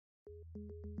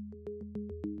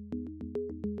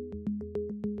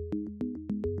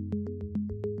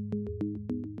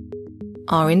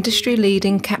Our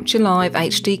industry-leading Capture Live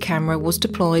HD camera was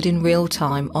deployed in real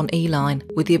time on E-line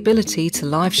with the ability to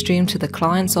live stream to the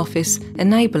client's office,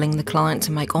 enabling the client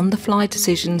to make on-the-fly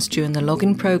decisions during the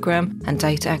login program and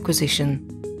data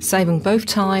acquisition, saving both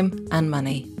time and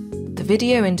money. The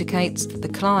video indicates that the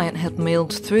client had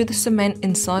milled through the cement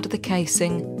inside of the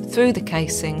casing, through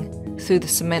the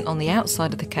cement on the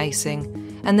outside of the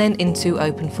casing, and then into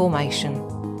open formation.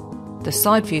 The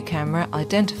side view camera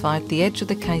identified the edge of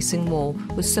the casing wall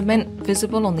with cement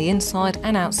visible on the inside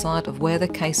and outside of where the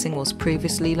casing was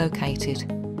previously located.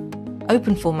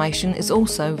 Open formation is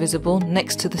also visible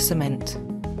next to the cement.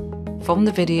 From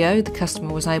the video, the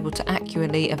customer was able to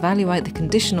accurately evaluate the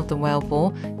condition of the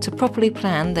wellbore to properly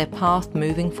plan their path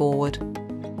moving forward.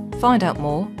 Find out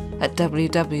more at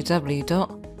www.dhvi.net.